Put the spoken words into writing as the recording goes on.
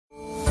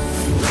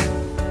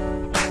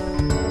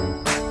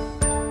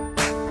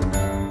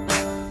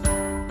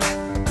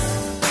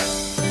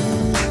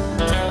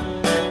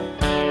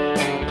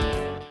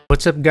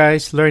What's up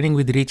guys, Learning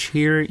with Rich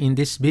here. In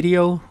this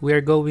video, we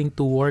are going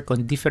to work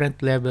on different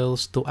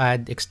levels to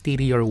add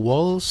exterior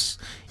walls,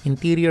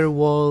 interior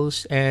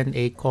walls, and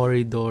a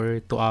corridor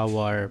to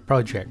our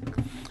project.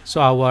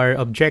 So our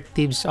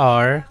objectives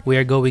are, we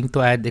are going to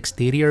add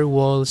exterior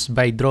walls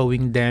by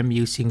drawing them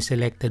using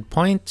selected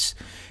points.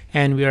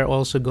 And we are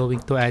also going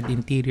to add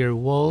interior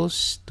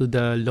walls to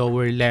the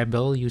lower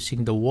level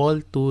using the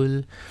wall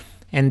tool.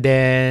 And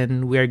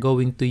then we are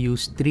going to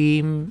use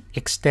trim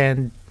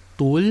extend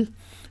tool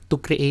to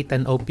create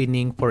an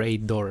opening for a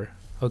door.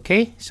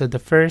 Okay, so the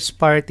first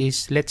part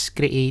is let's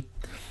create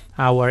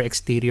our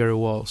exterior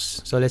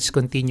walls. So let's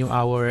continue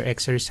our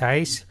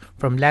exercise.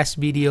 From last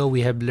video,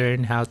 we have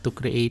learned how to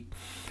create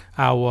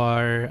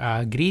our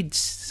grids.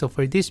 So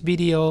for this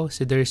video,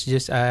 so there's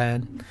just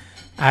an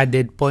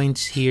added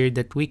points here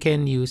that we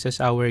can use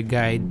as our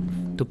guide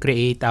to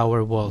create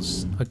our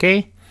walls.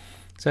 Okay,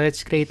 so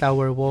let's create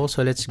our wall.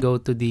 So let's go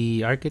to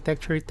the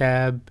architecture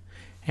tab.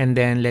 And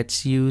then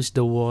let's use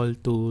the wall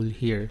tool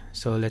here.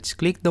 So let's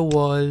click the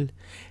wall.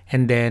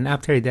 And then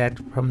after that,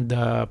 from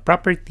the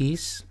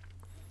properties,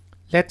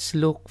 let's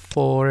look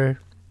for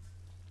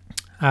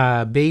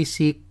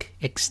basic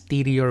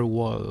exterior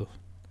wall.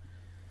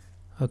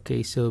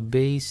 Okay, so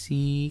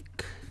basic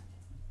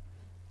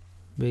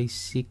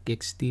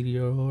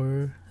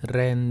exterior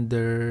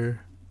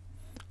render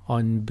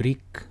on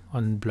brick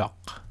on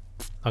block.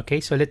 Okay,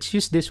 so let's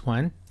use this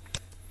one.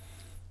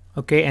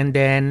 Okay, and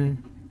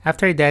then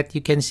after that,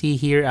 you can see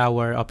here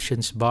our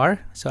options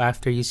bar. So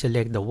after you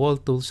select the wall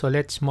tool, so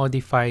let's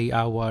modify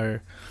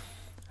our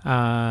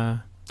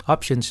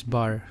options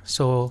bar.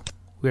 So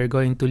we're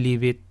going to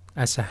leave it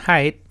as a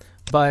height,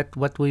 but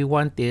what we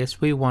want is,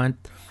 we want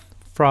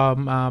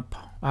from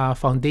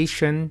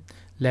foundation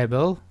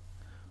level,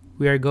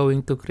 we are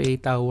going to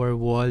create our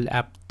wall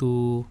up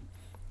to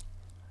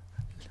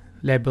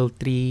level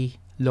 3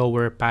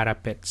 lower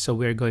parapet. So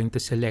we're going to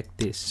select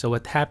this. So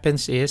what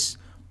happens is,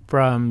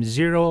 from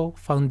 0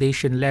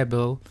 foundation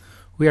level,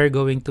 we are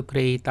going to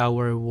create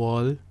our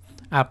wall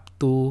up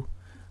to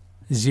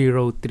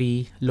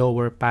 0.3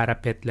 lower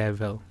parapet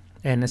level.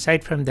 And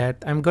aside from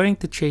that, I'm going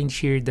to change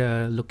here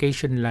the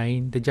location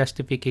line, the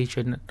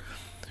justification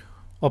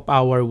of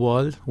our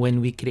wall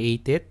when we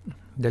create it,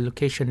 the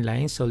location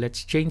line. So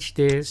let's change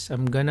this.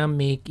 I'm gonna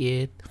make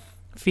it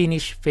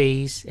finish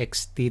face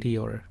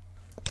exterior.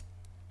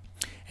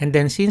 And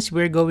then since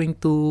we're going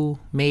to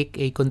make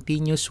a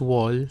continuous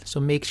wall, so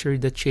make sure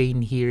the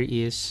chain here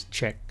is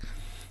checked.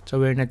 So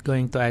we're not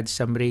going to add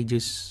some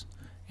radius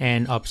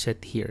and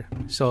offset here.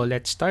 So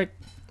let's start.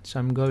 So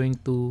I'm going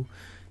to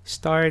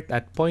start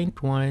at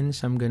 0.1.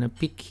 So I'm going to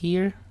pick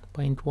here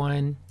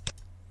 0.1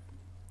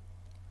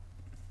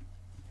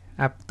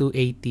 up to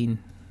 18.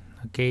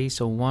 Okay,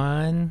 so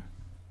 1.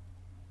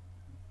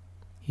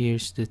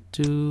 Here's the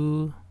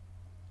 2,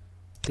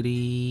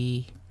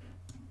 3,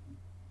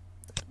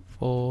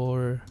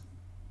 4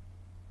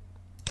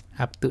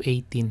 up to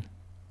 18.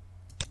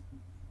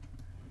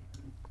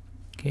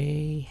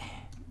 Okay,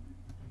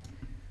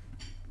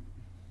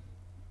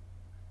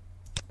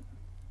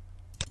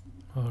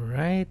 all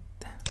right.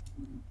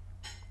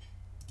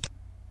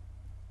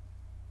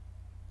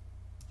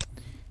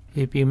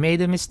 If you made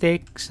a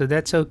mistake, so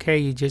that's okay.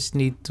 You just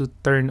need to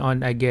turn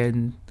on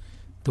again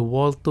the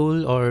wall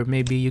tool, or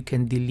maybe you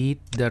can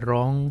delete the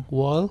wrong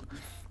wall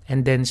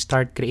and then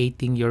start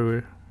creating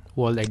your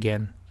wall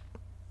again.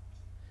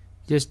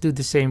 Just do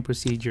the same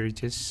procedure,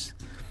 just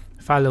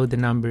follow the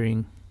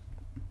numbering.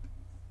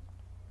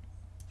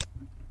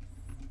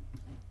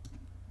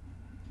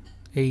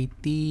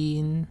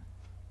 (18)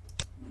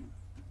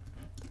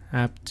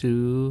 up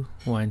to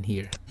 1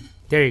 here.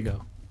 There you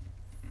go.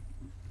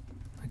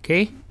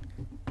 Okay,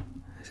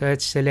 so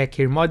let's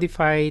select here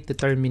modify to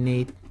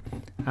terminate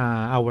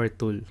our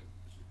tool.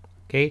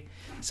 Okay,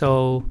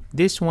 so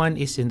this one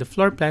is in the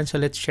floor plan, so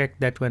let's check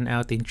that one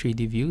out in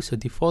 3D view. So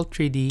default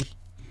 3D.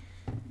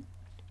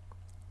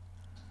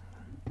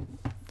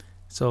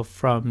 So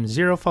from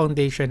 0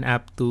 foundation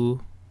up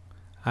to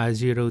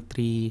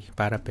 0.3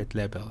 parapet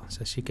level.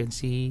 So as you can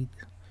see,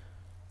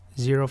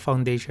 0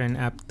 foundation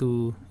up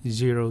to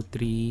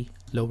 0.3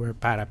 lower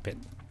parapet.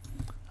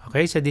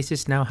 Okay, so this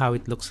is now how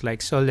it looks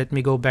like. So let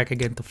me go back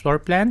again to floor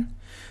plan.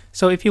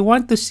 So if you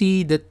want to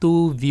see the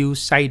two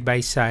views side by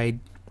side,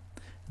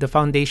 the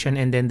foundation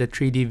and then the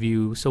 3D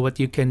view, so what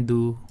you can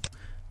do,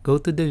 go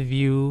to the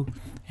view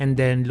and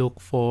then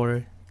look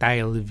for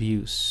tile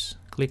views.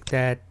 Click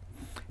that.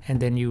 And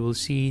then you will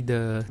see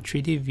the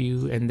 3D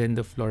view and then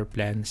the floor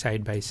plan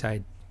side by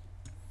side.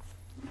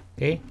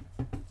 Okay.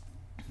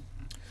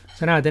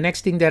 So now the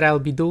next thing that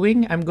I'll be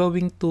doing, I'm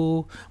going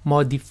to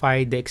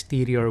modify the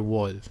exterior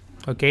wall.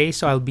 Okay,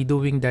 so I'll be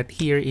doing that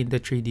here in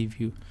the 3D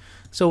view.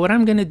 So what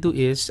I'm gonna do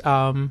is,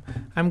 I'm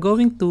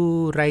going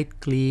to right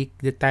click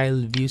the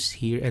tile views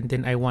here, and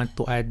then I want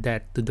to add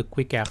that to the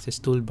quick access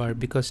toolbar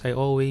because I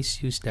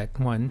always use that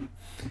one,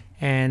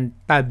 and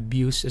tab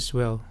views as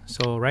well.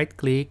 So right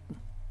click,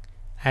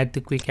 add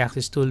to quick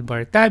access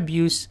toolbar, tab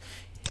views.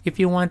 If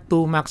you want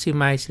to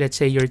maximize, let's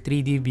say, your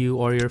 3D view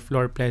or your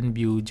floor plan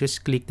view,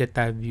 just click the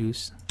tab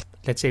views.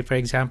 Let's say, for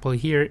example,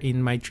 here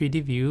in my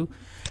 3D view,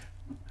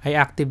 I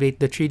activate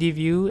the 3D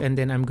view and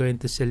then I'm going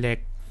to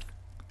select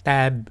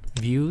tab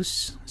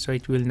views, so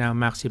it will now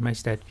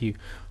maximize that view.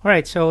 All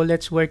right, so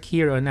let's work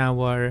here on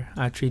our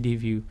 3D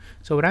view.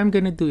 So what I'm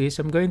going to do is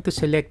I'm going to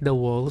select the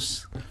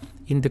walls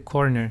in the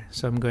corner.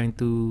 So I'm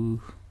gonna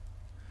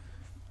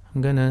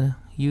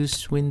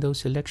use window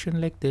selection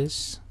like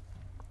this.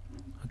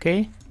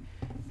 Okay,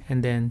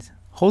 and then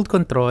hold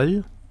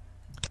control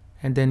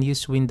and then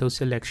use window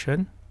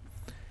selection,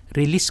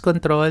 release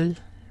control,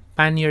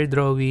 pan your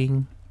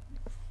drawing,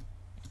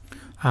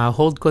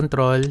 hold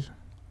control,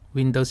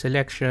 window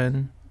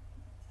selection,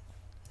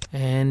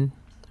 and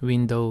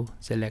window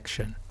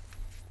selection.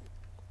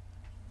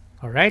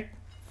 All right,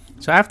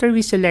 so after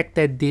we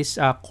selected these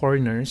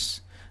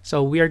corners,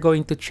 so we are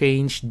going to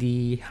change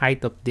the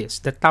height of this,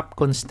 the top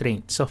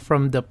constraint. So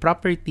from the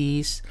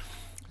properties,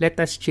 let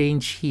us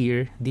change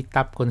here the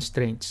top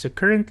constraint. So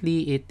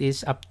currently it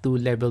is up to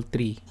level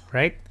 3,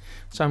 right?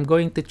 So I'm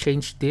going to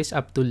change this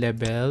up to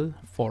level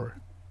 4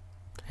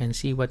 and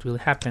see what will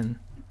happen.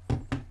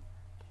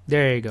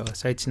 There you go.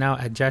 So it's now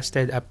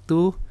adjusted up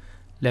to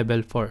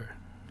level 4.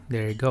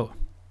 There you go.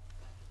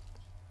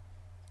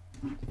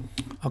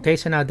 Okay,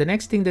 so now the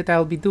next thing that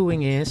I'll be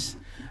doing is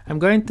I'm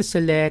going to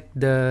select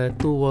the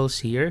two walls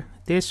here,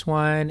 this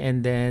one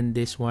and then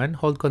this one.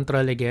 Hold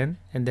control again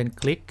and then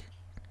click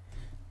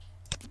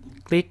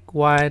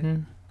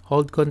one,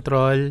 hold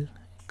control,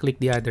 click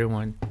the other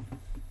one.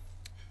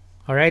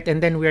 All right,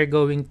 and then we're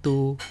going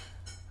to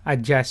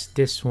adjust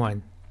this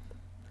one.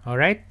 All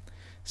right,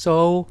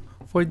 so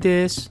for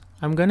this,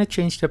 I'm gonna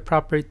change the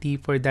property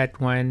for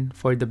that one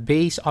for the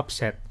base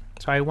offset.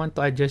 So I want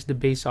to adjust the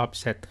base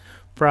offset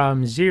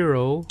from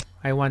 0.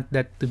 I want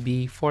that to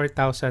be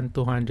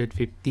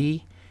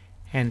 4,250.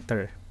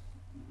 Enter.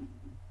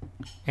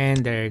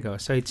 And there you go.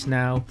 So it's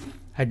now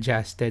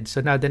adjusted. So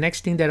now the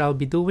next thing that I'll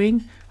be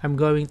doing, I'm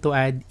going to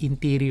add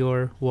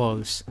interior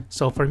walls.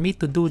 So for me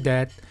to do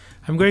that,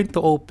 I'm going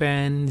to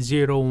open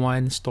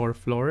 01 store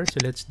floor. So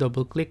let's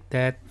double click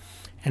that.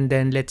 And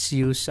then let's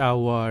use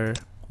our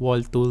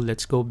wall tool.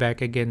 Let's go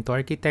back again to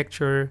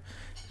architecture.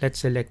 Let's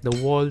select the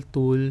wall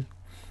tool.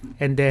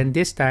 And then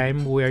this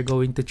time we are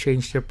going to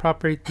change the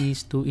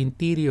properties to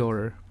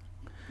interior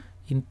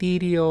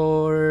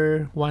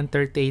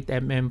 138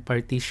 mm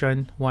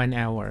partition 1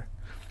 hour.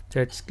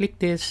 So let's click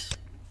this,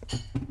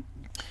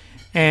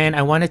 and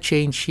I want to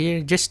change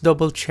here, just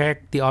double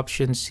check the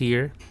options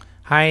here.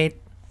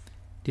 Height,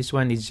 this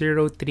one is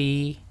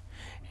 03,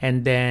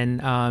 and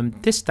then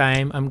this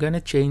time I'm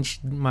gonna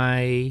change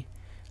my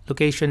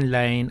location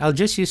line. I'll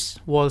just use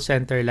wall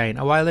center line.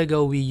 A while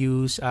ago we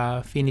used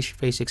finish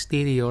face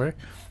exterior,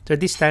 so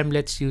this time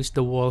let's use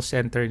the wall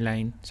center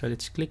line. So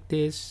let's click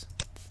this.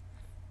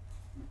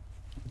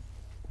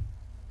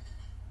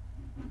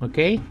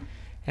 Okay,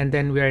 and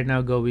then we are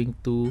now going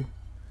to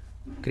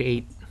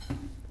create.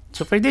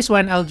 So for this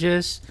one, I'll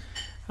just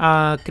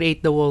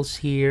create the walls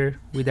here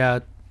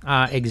without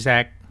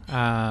exact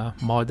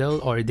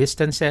model or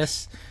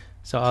distances.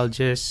 So I'll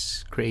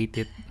just create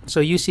it. So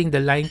using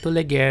the line tool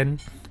again,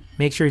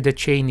 make sure the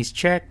chain is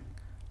checked,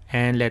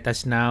 and let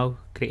us now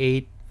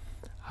create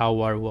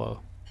our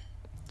wall.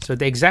 So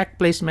the exact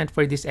placement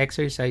for this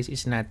exercise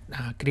is not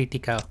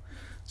critical.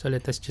 So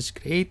let us just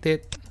create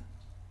it.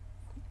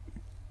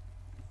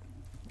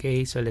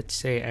 Okay, so let's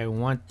say I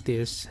want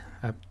this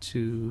up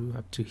to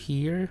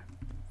here.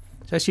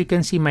 So as you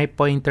can see, my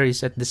pointer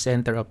is at the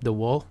center of the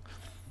wall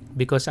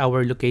because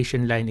our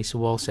location line is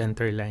wall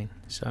center line.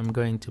 So I'm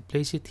going to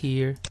place it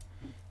here.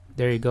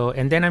 There you go.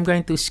 And then I'm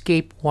going to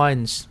escape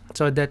once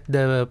so that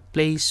the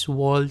place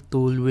wall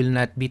tool will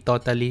not be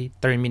totally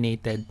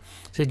terminated.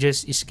 So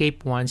just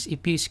escape once.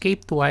 If you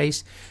escape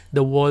twice,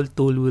 the wall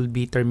tool will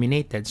be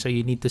terminated. So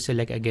you need to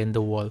select again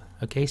the wall.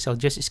 Okay, so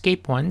just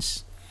escape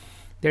once.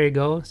 There you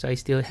go. So I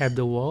still have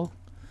the wall.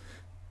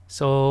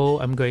 So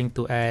I'm going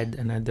to add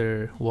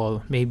another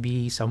wall,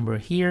 maybe somewhere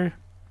here.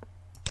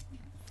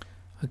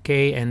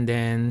 Okay, and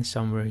then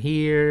somewhere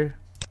here.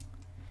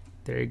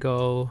 There you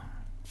go.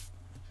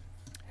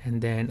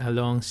 And then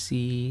along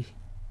C,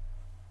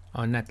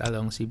 oh, not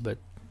along C, but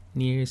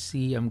near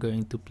C, I'm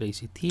going to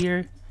place it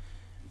here.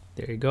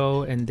 There you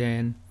go. And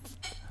then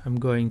I'm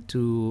going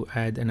to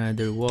add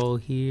another wall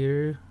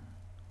here,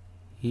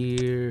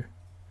 here,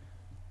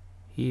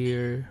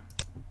 here.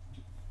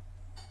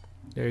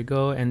 There you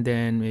go. And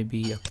then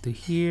maybe up to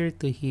here,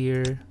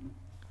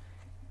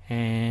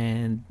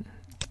 and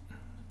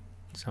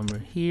somewhere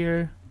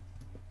here.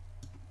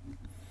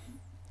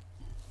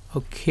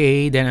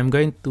 Okay, then I'm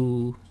going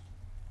to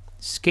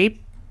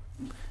escape.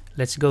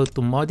 Let's go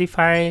to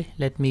modify.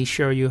 Let me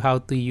show you how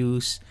to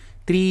use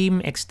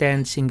trim,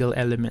 extend, single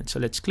element. So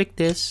let's click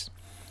this.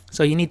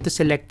 So you need to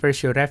select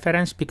first your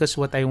reference, because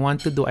what I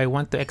want to do, I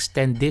want to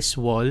extend this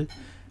wall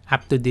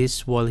up to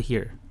this wall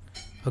here.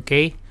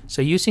 Okay,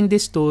 so using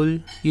this tool,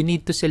 you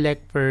need to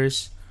select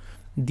first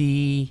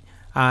the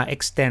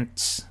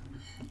extents,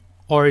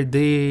 or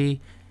the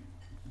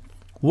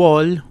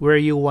wall where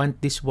you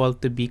want this wall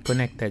to be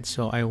connected.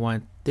 So I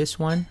want this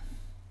one.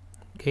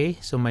 Okay,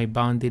 so my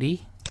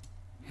boundary,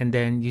 and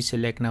then you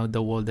select now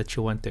the wall that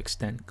you want to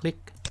extend.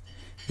 Click.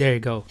 There you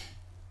go.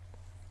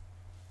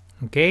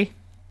 Okay,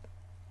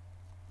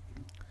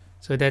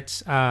 so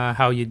that's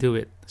how you do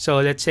it. So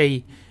let's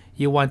say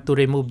you want to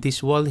remove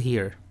this wall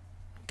here.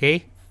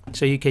 Okay,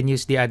 so you can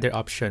use the other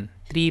option,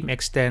 trim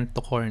extend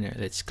to corner.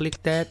 Let's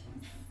click that.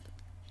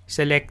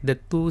 Select the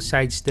two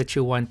sides that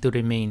you want to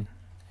remain.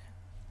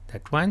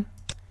 That one,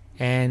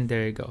 and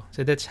there you go.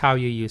 So that's how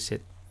you use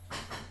it.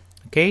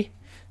 Okay,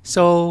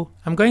 so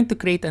I'm going to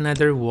create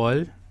another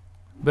wall,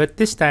 but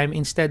this time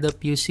instead of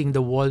using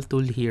the wall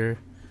tool here,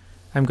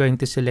 I'm going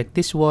to select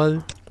this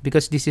wall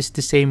because this is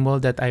the same wall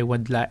that I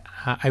would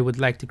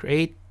like to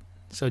create.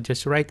 So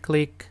just right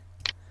click,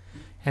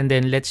 and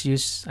then let's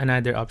use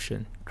another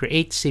option,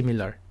 create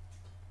similar.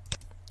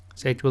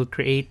 So it will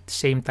create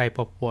same type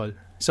of wall.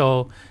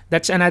 So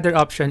that's another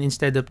option.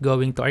 Instead of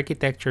going to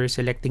architecture,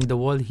 selecting the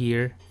wall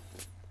here.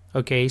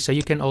 Okay, so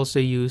you can also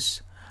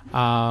use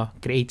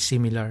create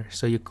similar.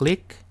 So you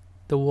click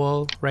the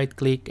wall, right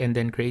click, and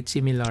then create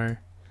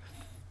similar.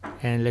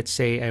 And let's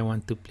say I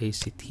want to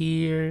place it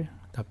here,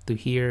 up to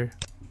here.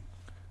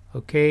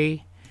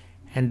 Okay,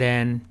 and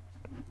then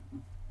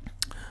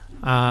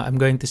I'm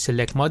going to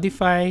select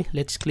modify.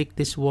 Let's click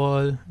this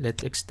wall.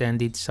 Let's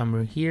extend it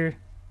somewhere here.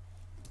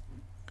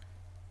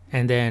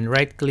 And then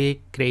right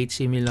click, create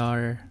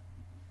similar,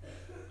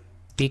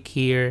 pick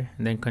here,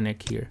 and then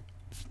connect here.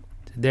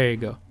 So there you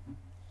go.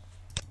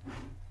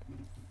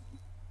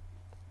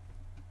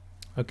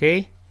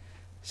 Okay,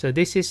 so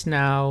this is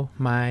now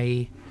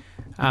my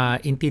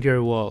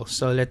interior wall.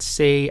 So let's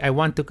say I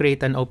want to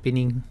create an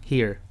opening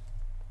here.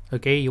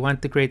 Okay, you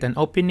want to create an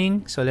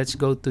opening. So let's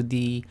go to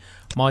the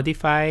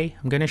modify.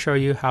 I'm going to show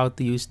you how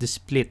to use the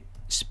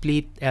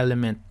split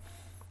element.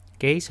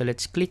 Okay, so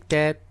let's click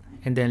that,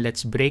 and then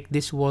let's break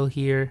this wall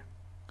here.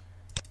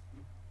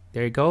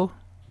 There you go.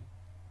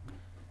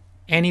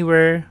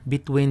 Anywhere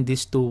between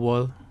these two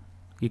walls,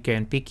 you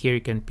can pick here,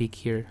 you can pick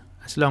here,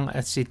 as long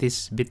as it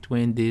is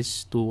between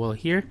these two walls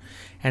here.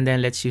 And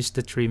then let's use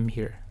the trim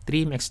here.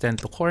 Trim extend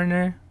to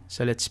corner.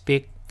 So let's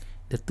pick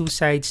the two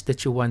sides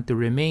that you want to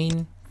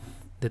remain,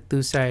 the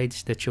two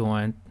sides that you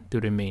want to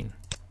remain.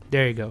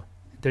 There you go.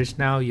 There's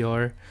now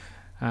your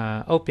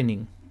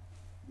opening.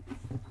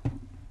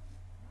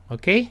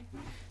 Okay,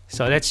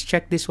 so let's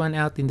check this one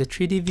out in the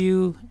 3D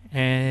view,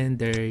 and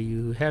there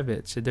you have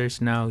it. So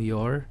there's now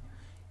your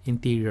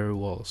interior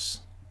walls.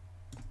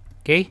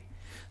 Okay,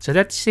 so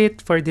that's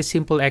it for this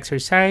simple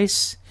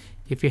exercise.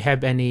 If you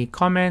have any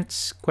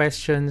comments,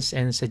 questions,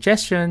 and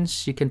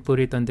suggestions, you can put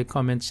it on the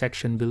comment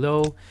section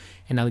below,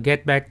 and I'll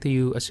get back to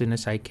you as soon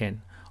as I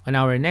can. On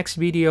our next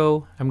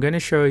video, I'm going to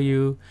show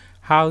you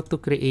how to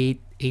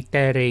create a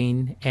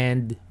terrain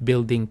and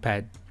building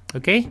pad.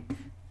 Okay,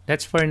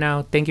 that's for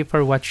now. Thank you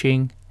for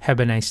watching. Have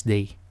a nice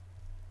day.